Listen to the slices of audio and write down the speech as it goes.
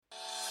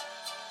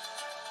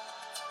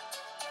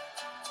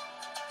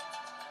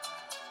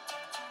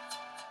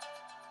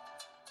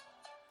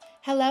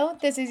Hello,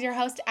 this is your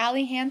host,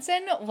 Allie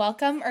Hansen.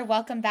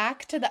 Welcome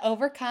back to the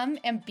Overcome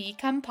and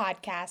Become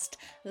podcast.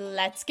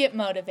 Let's get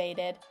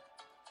motivated.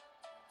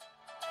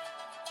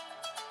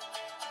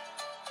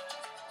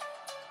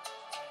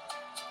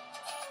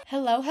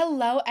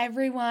 Hello,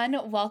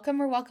 everyone.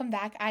 Welcome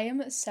back. I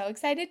am so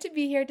excited to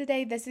be here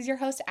today. This is your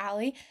host,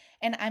 Allie,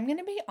 and I'm going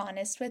to be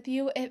honest with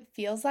you. It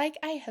feels like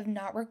I have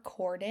not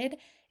recorded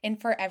in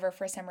forever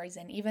for some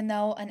reason, even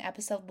though an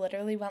episode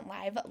literally went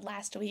live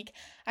last week.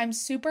 I'm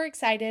super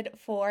excited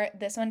for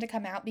this one to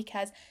come out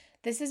because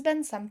this has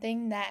been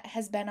something that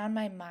has been on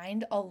my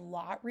mind a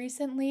lot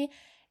recently,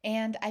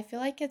 and I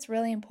feel like it's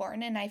really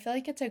important, and I feel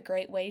like it's a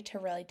great way to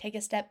really take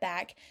a step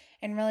back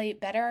and really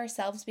better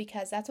ourselves,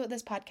 because that's what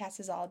this podcast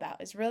is all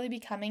about, is really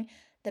becoming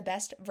the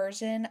best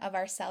version of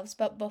ourselves.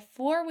 But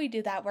before we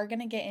do that, we're going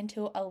to get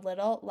into a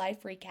little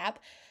life recap.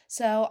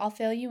 So I'll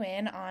fill you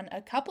in on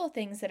a couple of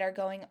things that are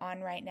going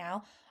on right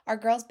now. Our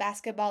girls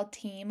basketball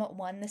team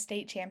won the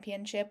state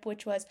championship,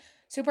 which was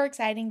super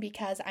exciting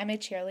because I'm a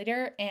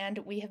cheerleader and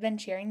we have been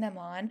cheering them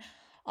on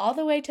all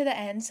the way to the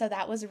end. So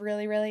that was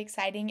really, really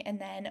exciting.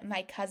 And then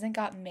my cousin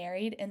got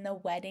married and the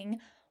wedding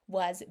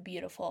was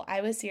beautiful.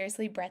 I was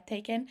seriously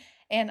breathtaking,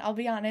 and I'll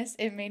be honest,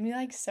 it made me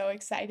so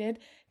excited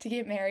to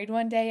get married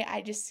one day.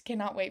 I just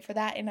cannot wait for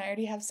that, and I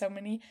already have so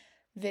many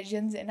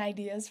visions and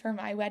ideas for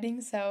my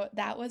wedding, so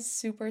that was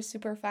super,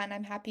 super fun.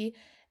 I'm happy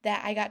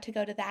that I got to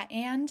go to that,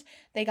 and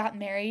they got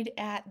married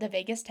at the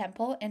Vegas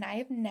temple, and I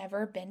have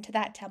never been to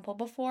that temple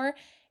before,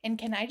 and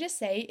can I just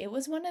say, it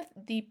was one of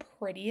the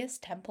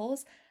prettiest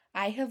temples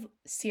I have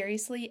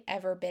seriously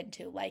ever been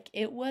to.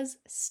 It was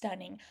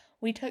stunning.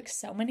 We took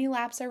so many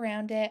laps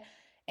around it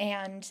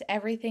and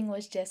everything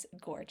was just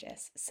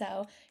gorgeous.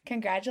 So,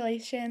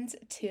 congratulations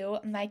to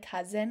my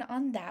cousin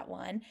on that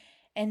one.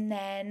 And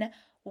then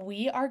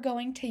we are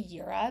going to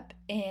Europe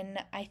in,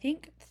 I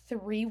think,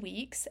 3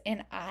 weeks,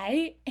 and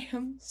I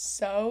am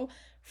so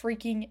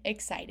freaking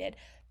excited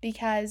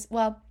because,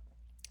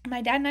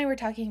 my dad and I were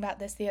talking about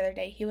this the other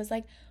day. He was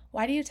like,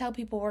 "Why do you tell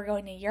people we're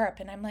going to Europe?"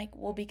 And I'm like,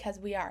 "Well, because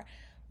we are.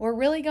 We're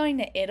really going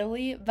to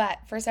Italy,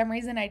 but for some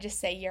reason I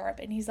just say Europe."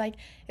 And he's like,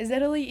 "Is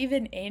Italy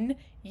even in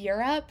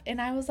Europe?" And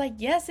I was like,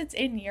 "Yes, it's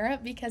in Europe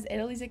because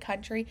Italy's a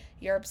country,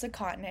 Europe's a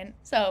continent."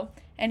 So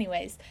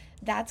anyways,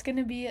 that's going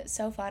to be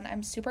so fun.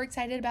 I'm super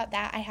excited about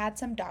that. I had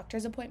some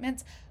doctor's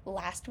appointments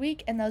last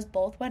week and those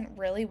both went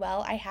really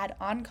well. I had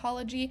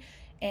oncology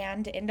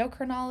and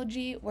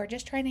endocrinology. We're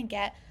just trying to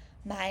get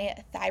my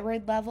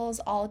thyroid levels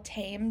all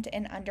tamed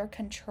and under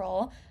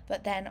control,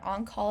 but then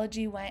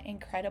oncology went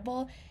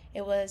incredible.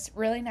 It was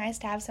really nice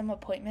to have some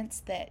appointments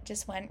that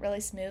just went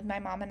really smooth. My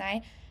mom and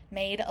I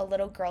made a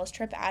little girls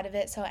trip out of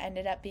it, so it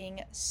ended up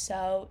being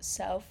so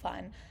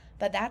fun.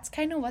 But that's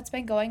kind of what's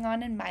been going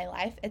on in my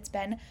life. It's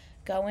been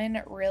going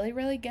really,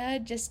 really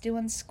good, just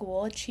doing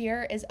school.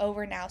 Cheer is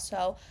over now,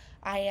 so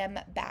I am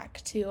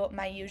back to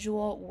my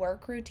usual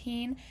work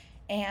routine.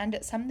 And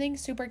something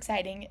super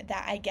exciting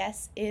that I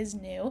guess is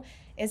new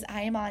is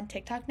I am on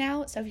TikTok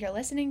now. So if you're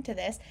listening to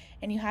this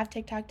and you have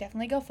TikTok,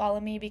 definitely go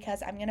follow me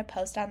because I'm going to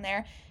post on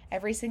there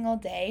every single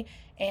day.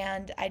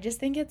 And I just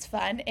think it's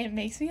fun. It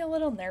makes me a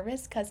little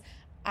nervous because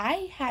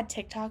I had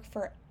TikTok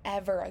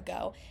forever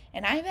ago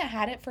and I haven't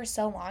had it for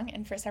so long.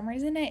 And for some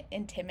reason, it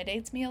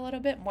intimidates me a little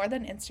bit more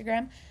than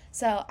Instagram.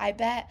 So I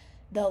bet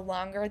the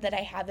longer that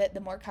I have it, the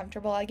more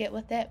comfortable I get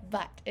with it,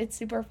 but it's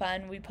super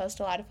fun. We post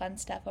a lot of fun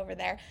stuff over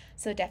there,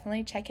 so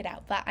definitely check it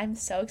out. But I'm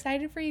so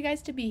excited for you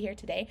guys to be here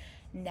today.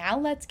 Now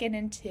let's get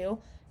into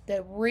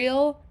the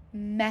real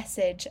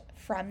message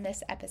from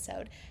this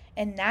episode,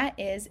 and that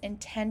is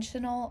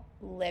intentional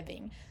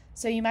living.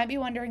 So you might be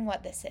wondering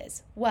what this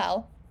is.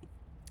 Well,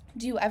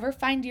 do you ever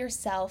find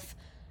yourself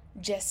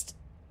just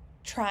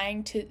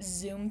trying to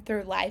zoom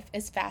through life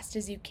as fast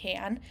as you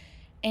can?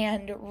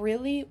 And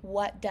really,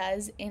 what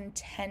does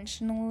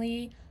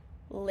intentionally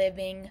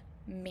living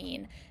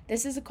mean?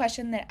 This is a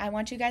question that I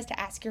want you guys to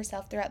ask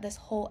yourself throughout this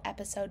whole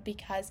episode,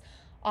 because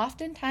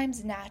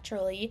oftentimes,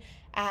 naturally,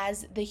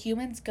 as the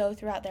humans go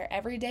throughout their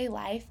everyday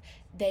life,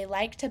 they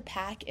like to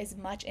pack as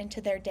much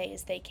into their day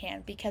as they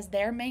can because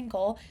their main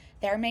goal,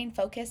 their main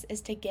focus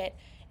is to get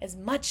as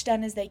much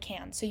done as they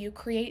can. So you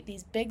create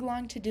these big,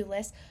 long to-do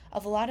lists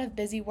of a lot of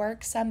busy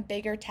work, some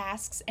bigger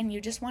tasks, and you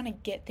just want to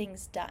get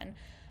things done.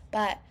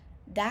 But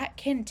that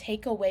can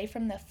take away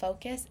from the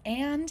focus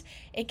and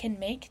it can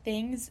make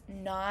things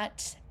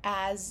not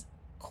as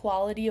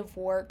quality of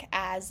work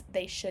as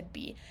they should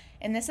be.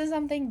 And this is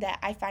something that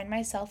I find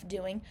myself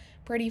doing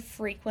pretty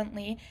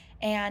frequently.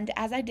 And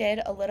as I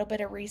did a little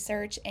bit of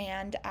research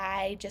and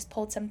I just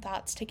pulled some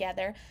thoughts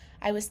together,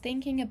 I was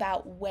thinking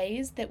about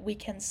ways that we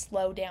can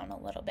slow down a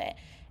little bit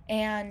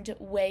and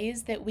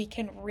ways that we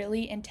can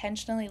really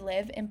intentionally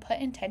live and put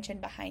intention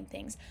behind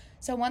things.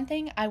 So one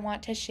thing I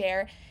want to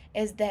share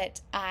is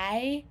that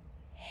I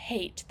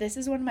hate, this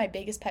is one of my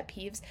biggest pet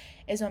peeves,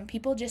 is when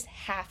people just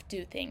half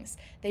do things.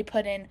 They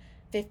put in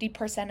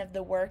 50% of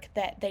the work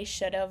that they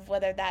should have,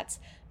 whether that's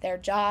their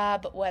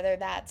job, whether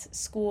that's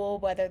school,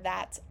 whether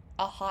that's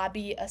a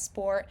hobby, a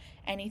sport,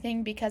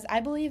 anything, because I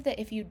believe that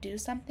if you do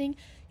something,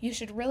 you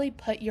should really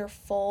put your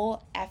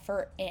full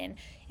effort in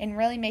and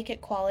really make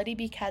it quality,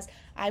 because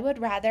I would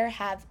rather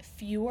have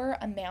fewer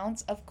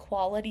amounts of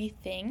quality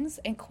things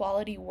and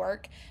quality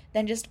work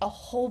than just a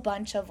whole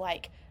bunch of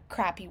like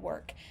crappy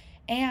work.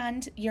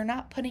 And you're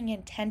not putting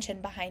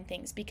intention behind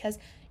things, because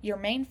your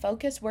main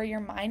focus, where your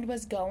mind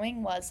was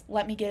going, was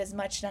let me get as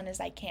much done as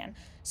I can.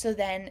 So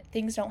then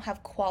things don't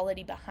have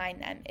quality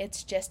behind them.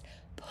 It's just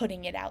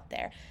putting it out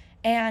there.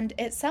 And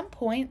at some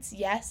points,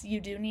 yes, you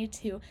do need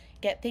to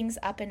get things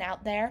up and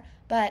out there,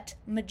 but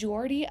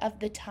majority of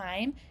the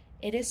time,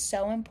 it is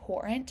so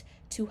important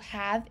to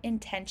have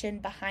intention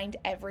behind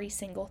every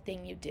single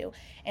thing you do.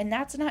 And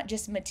that's not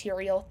just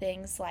material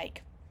things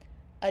like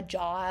a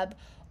job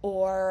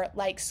or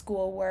like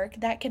schoolwork.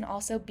 That can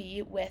also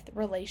be with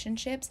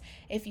relationships.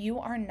 If you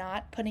are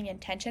not putting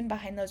intention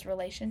behind those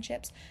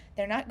relationships,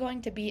 they're not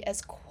going to be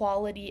as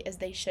quality as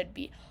they should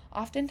be.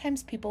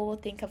 Oftentimes people will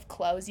think of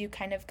clothes, you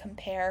kind of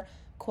compare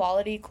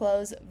quality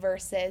clothes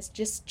versus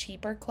just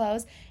cheaper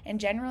clothes, and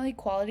generally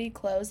quality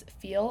clothes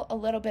feel a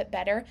little bit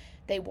better.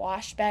 They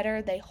wash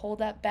better, they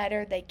hold up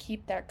better, they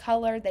keep their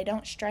color, they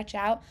don't stretch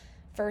out,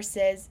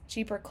 versus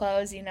cheaper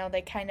clothes,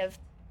 they kind of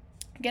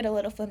get a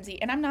little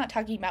flimsy. And I'm not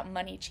talking about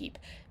money cheap,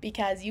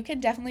 because you can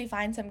definitely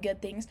find some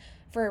good things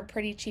for a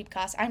pretty cheap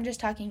cost. I'm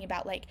just talking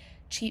about like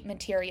cheap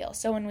material.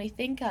 So when we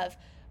think of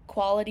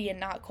quality and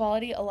not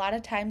quality, a lot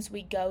of times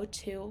we go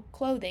to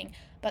clothing,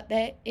 but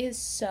that is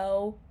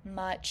so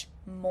much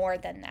more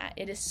than that.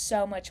 It is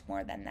so much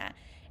more than that.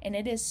 And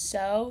it is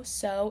so,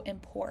 so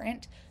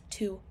important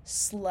to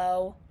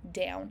slow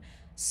down.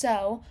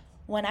 So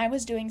when I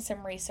was doing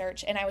some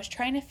research and I was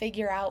trying to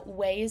figure out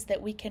ways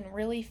that we can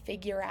really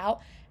figure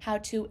out how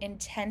to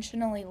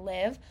intentionally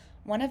live,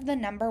 one of the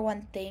number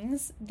one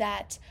things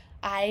that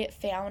I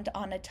found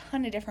on a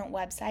ton of different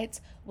websites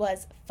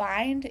was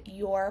find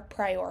your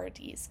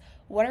priorities.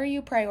 What are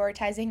you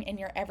prioritizing in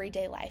your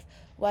everyday life?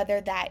 Whether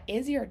that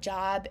is your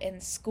job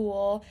and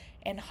school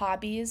and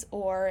hobbies,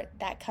 or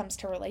that comes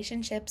to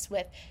relationships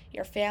with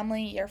your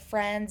family, your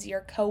friends,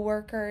 your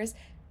coworkers,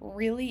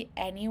 really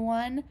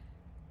anyone.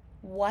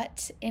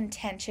 What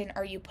intention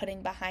are you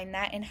putting behind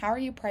that, and how are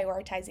you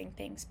prioritizing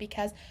things?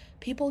 Because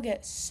people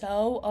get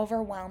so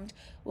overwhelmed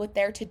with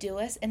their to-do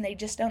list and they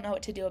just don't know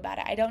what to do about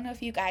it. I don't know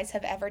if you guys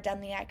have ever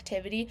done the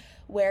activity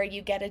where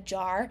you get a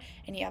jar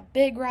and you have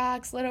big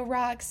rocks, little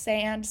rocks,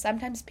 sand.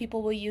 Sometimes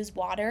people will use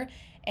water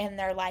and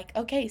they're like,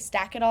 okay,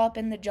 stack it all up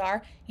in the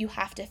jar. You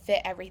have to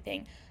fit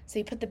everything. So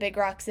you put the big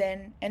rocks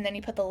in, and then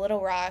you put the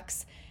little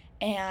rocks,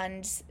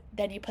 and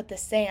then you put the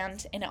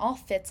sand, and it all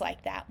fits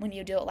like that when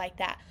you do it like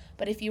that.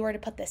 But if you were to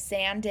put the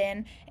sand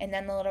in, and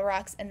then the little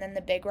rocks, and then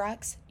the big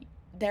rocks,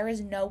 there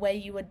is no way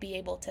you would be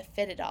able to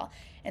fit it all.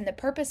 And the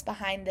purpose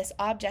behind this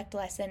object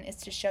lesson is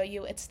to show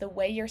you it's the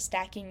way you're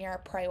stacking your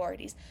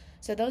priorities.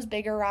 So those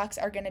bigger rocks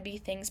are going to be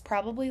things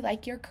probably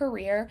like your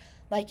career,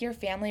 like your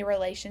family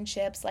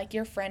relationships, like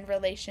your friend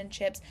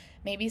relationships,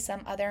 maybe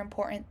some other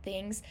important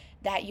things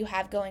that you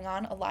have going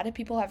on. A lot of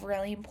people have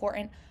really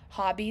important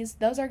hobbies.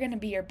 Those are going to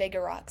be your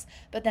bigger rocks.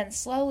 But then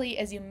slowly,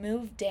 as you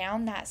move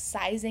down that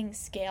sizing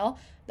scale,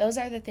 those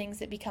are the things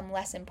that become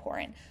less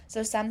important.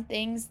 So some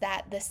things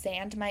that the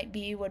sand might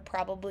be would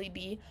probably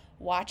be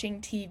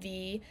watching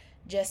TV,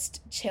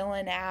 just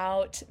chilling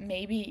out,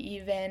 maybe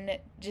even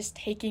just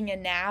taking a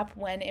nap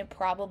when it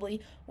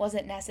probably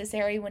wasn't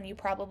necessary, when you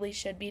probably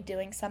should be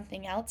doing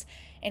something else.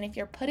 And if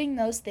you're putting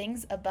those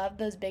things above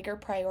those bigger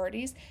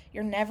priorities,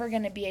 you're never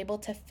going to be able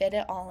to fit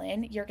it all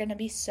in. You're going to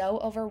be so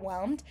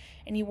overwhelmed,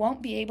 and you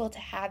won't be able to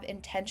have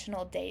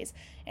intentional days.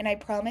 And I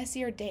promise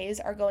your days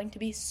are going to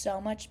be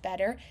so much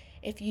better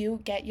if you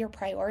get your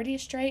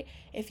priorities straight,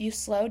 if you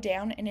slow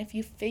down, and if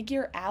you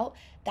figure out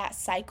that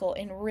cycle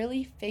and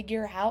really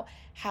figure out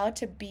how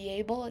to be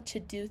able to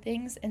do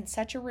things in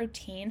such a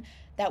routine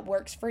that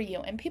works for you.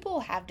 And people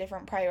have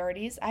different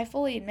priorities. I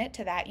fully admit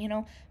to that.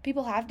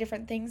 People have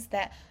different things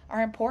that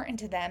are important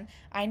to them.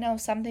 I know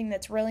something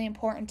that's really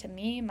important to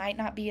me might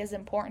not be as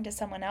important to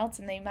someone else,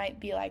 and they might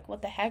be like,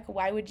 what the heck?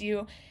 Why would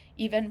you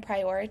even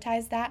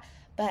prioritize that?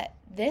 But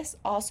this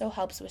also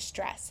helps with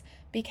stress,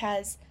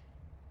 because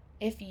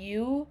if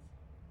you,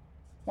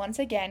 once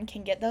again,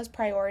 can get those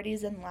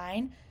priorities in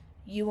line,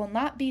 you will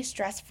not be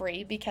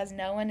stress-free, because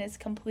no one is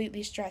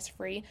completely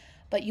stress-free,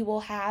 but you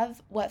will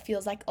have what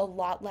feels like a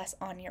lot less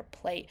on your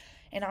plate.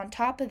 And on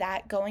top of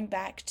that, going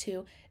back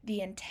to the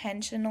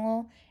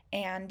intentional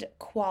and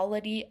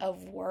quality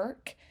of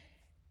work,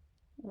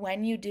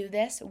 when you do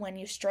this, when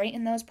you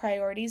straighten those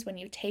priorities, when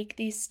you take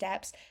these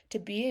steps to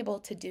be able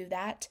to do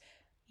that,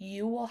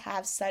 you will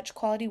have such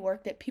quality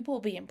work that people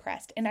will be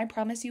impressed. And I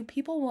promise you,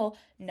 people will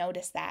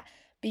notice that,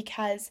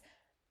 because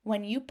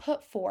when you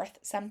put forth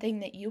something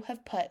that you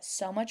have put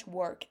so much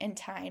work and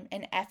time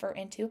and effort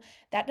into,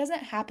 that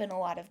doesn't happen a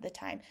lot of the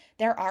time.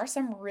 There are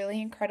some really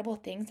incredible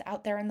things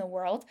out there in the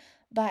world,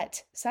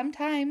 but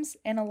sometimes,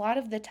 and a lot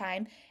of the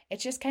time,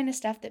 it's just kind of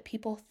stuff that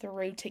people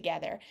threw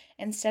together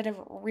instead of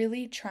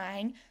really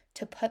trying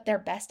to put their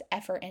best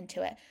effort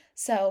into it.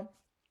 So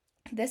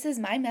this is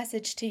my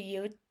message to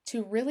you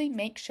to really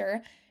make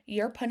sure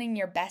you're putting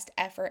your best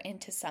effort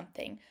into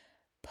something.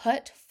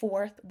 Put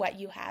forth what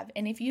you have.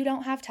 And if you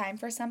don't have time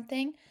for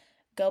something,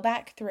 go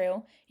back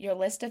through your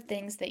list of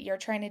things that you're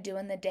trying to do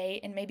in the day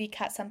and maybe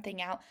cut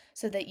something out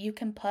so that you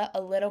can put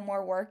a little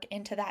more work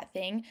into that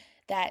thing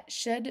that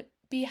should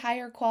be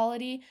higher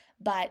quality,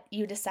 but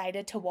you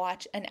decided to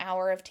watch an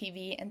hour of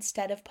TV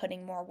instead of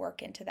putting more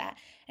work into that.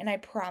 And I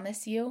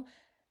promise you,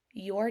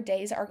 your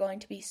days are going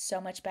to be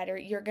so much better.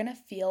 You're going to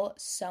feel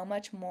so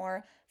much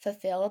more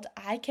fulfilled.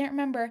 I can't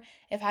remember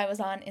if I was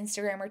on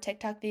Instagram or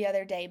TikTok the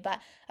other day, but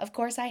of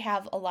course I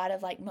have a lot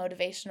of like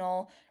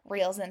motivational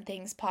reels and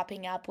things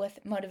popping up with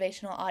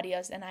motivational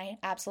audios, and I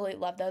absolutely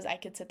love those. I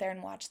could sit there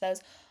and watch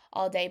those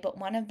all day, but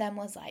one of them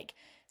was like,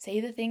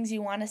 say the things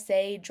you want to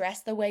say,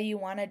 dress the way you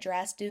want to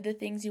dress, do the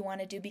things you want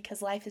to do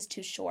because life is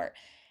too short.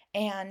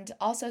 And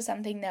also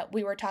something that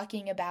we were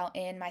talking about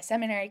in my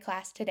seminary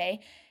class today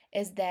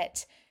is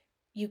that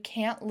you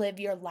can't live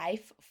your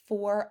life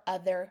for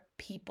other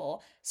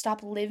people.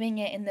 Stop living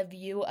it in the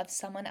view of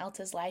someone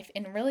else's life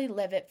and really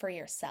live it for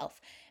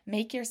yourself.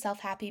 Make yourself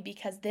happy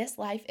because this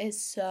life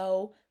is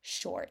so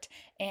short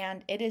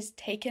and it is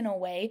taken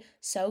away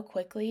so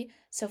quickly.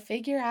 So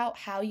figure out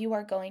how you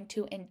are going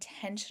to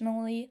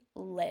intentionally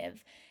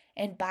live.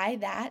 And by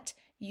that,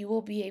 you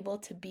will be able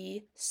to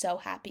be so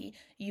happy.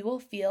 You will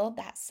feel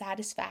that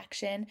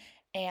satisfaction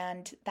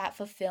and that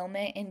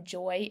fulfillment and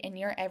joy in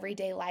your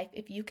everyday life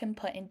if you can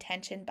put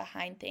intention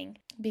behind things,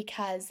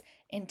 because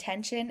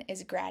intention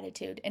is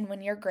gratitude. And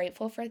when you're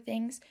grateful for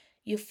things,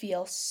 you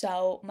feel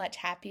so much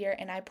happier.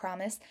 And I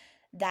promise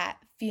that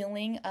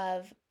feeling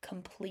of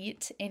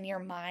complete in your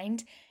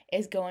mind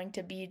is going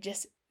to be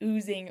just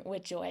oozing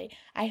with joy.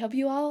 I hope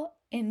you all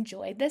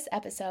enjoyed this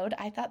episode.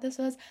 I thought this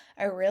was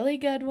a really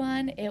good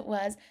one. It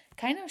was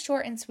kind of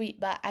short and sweet,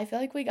 but I feel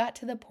like we got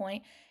to the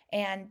point.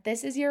 And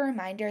this is your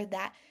reminder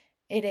that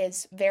it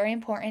is very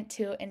important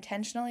to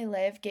intentionally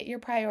live, get your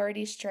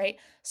priorities straight,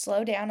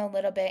 slow down a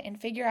little bit, and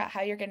figure out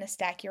how you're going to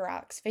stack your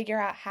rocks. Figure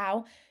out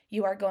how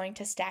you are going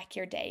to stack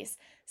your days.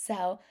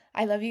 So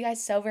I love you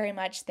guys so very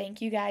much.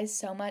 Thank you guys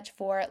so much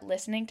for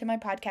listening to my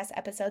podcast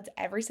episodes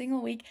every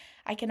single week.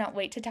 I cannot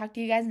wait to talk to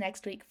you guys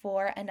next week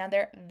for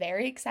another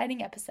very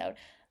exciting episode.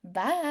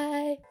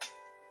 Bye.